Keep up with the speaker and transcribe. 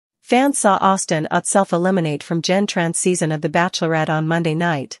Fans saw Austin self-eliminate from Jenn Tran's season of The Bachelorette on Monday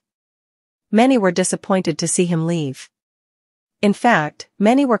night. Many were disappointed to see him leave. In fact,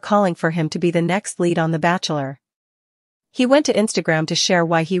 many were calling for him to be the next lead on The Bachelor. He went to Instagram to share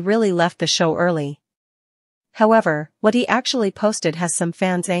why he really left the show early. However, what he actually posted has some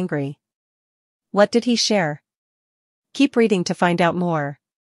fans angry. What did he share? Keep reading to find out more.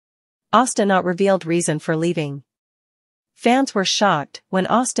 Austin revealed reason for leaving. Fans were shocked when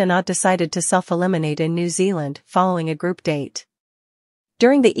Austin decided to self-eliminate in New Zealand following a group date.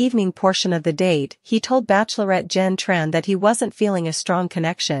 During the evening portion of the date, he told Bachelorette Jenn Tran that he wasn't feeling a strong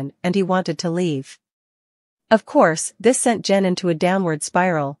connection and he wanted to leave. Of course, this sent Jenn into a downward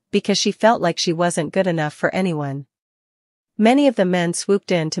spiral because she felt like she wasn't good enough for anyone. Many of the men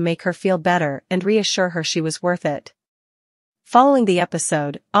swooped in to make her feel better and reassure her she was worth it. Following the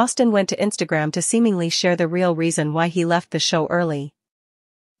episode, Austin went to Instagram to seemingly share the real reason why he left the show early.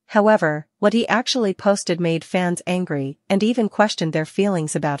 However, what he actually posted made fans angry and even questioned their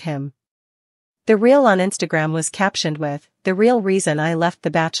feelings about him. The reel on Instagram was captioned with, "The real reason I left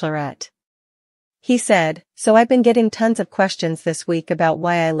The Bachelorette." He said, "So I've been getting tons of questions this week about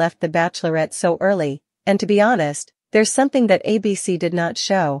why I left The Bachelorette so early, and to be honest, there's something that ABC did not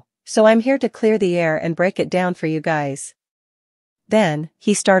show, so I'm here to clear the air and break it down for you guys." Then,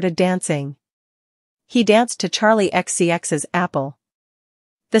 he started dancing. He danced to Charli XCX's Apple.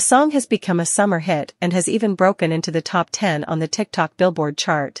 The song has become a summer hit and has even broken into the top 10 on the TikTok Billboard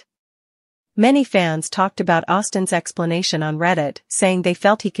chart. Many fans talked about Austin's explanation on Reddit, saying they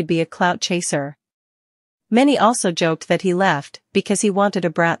felt he could be a clout chaser. Many also joked that he left because he wanted a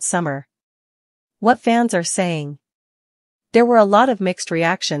brat summer. What fans are saying? There were a lot of mixed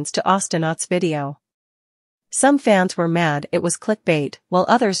reactions to Austin's video. Some fans were mad it was clickbait, while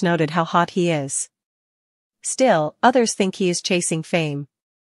others noted how hot he is. Still, others think he is chasing fame.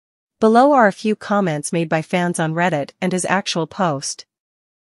 Below are a few comments made by fans on Reddit and his actual post.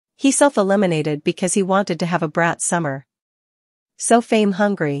 He self-eliminated because he wanted to have a brat summer. So fame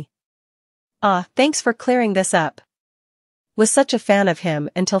hungry. Thanks for clearing this up. Was such a fan of him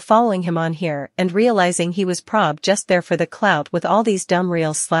until following him on here and realizing he was prob just there for the clout with all these dumb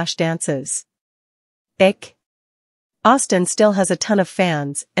reels/dances. Ick. Austin still has a ton of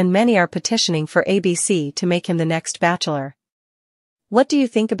fans and many are petitioning for ABC to make him the next Bachelor. What do you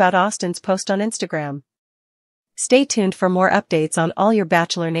think about Austin's post on Instagram? Stay tuned for more updates on all your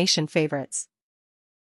Bachelor Nation favorites.